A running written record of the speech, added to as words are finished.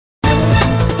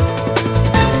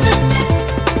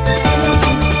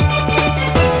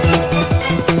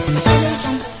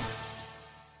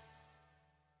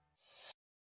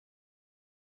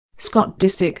Scott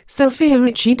Disick, Sofia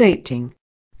Richie Dating.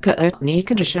 Kourtney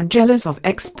Kardashian jealous of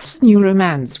ex-p's new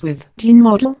romance with teen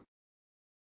model.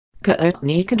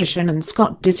 Kourtney Kardashian and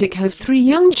Scott Disick have 3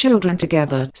 young children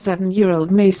together: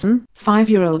 7-year-old Mason,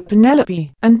 5-year-old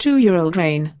Penelope, and 2-year-old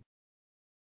Rain.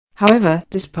 However,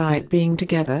 despite being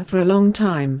together for a long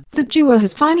time, the duo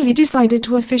has finally decided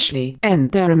to officially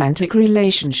end their romantic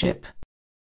relationship.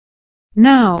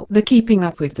 Now, the Keeping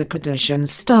Up with the Kardashians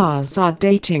stars are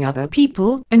dating other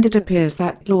people, and it appears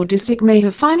that Lord Disick may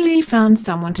have finally found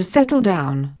someone to settle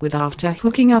down with after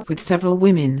hooking up with several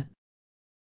women.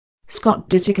 Scott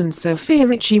Disick and Sofia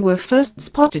Richie were first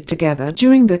spotted together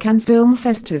during the Cannes Film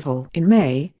Festival in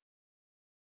May.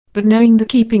 But knowing the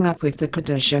Keeping Up with the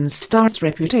Kardashians star's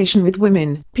reputation with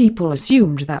women, people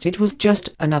assumed that it was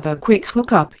just another quick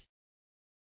hookup.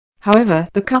 However,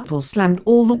 the couple slammed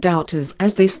all the doubters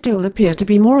as they still appear to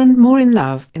be more and more in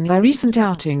love in their recent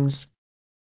outings.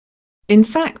 In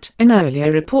fact, an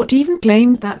earlier report even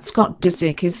claimed that Scott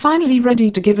Disick is finally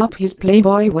ready to give up his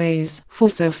playboy ways for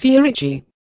Sofia Richie.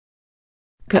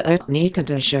 Kourtney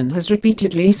Kardashian has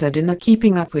repeatedly said in the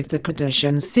Keeping Up with the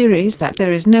Kardashians series that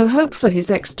there is no hope for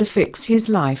his ex to fix his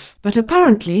life, but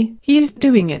apparently, he's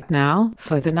doing it now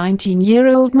for the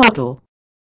 19-year-old model.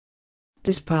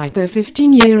 Despite their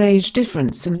 15-year age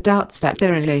difference and doubts that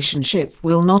their relationship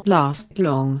will not last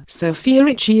long, Sofia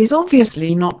Richie is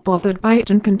obviously not bothered by it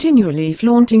and continually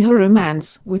flaunting her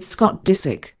romance with Scott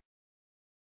Disick.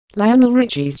 Lionel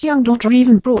Richie's young daughter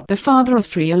even brought the father of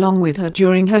 3 along with her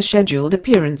during her scheduled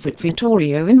appearance at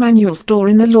Vittorio Emanuele store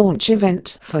in the launch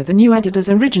event for the new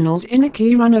Adidas Originals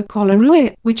Nike Runner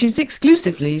colorway, which is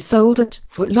exclusively sold at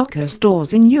Foot Locker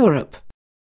stores in Europe.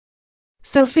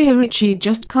 Sofia Richie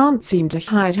just can't seem to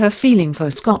hide her feeling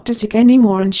for Scott Disick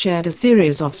anymore and shared a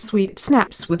series of sweet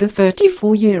snaps with the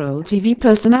 34-year-old TV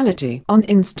personality on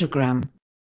Instagram.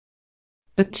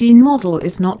 The teen model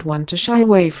is not one to shy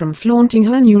away from flaunting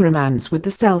her new romance with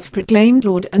the self-proclaimed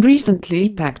lord and recently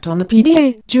packed on the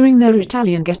PDA during their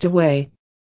Italian getaway.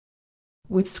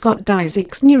 With Scott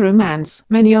Disick's new romance,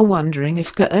 many are wondering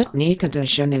if Kourtney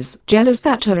Kardashian is jealous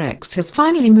that her ex has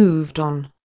finally moved on.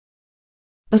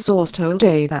 A source told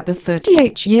A that the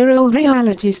 38-year-old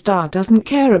reality star doesn't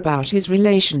care about his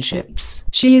relationships.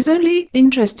 She is only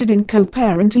interested in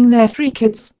co-parenting their 3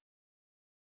 kids.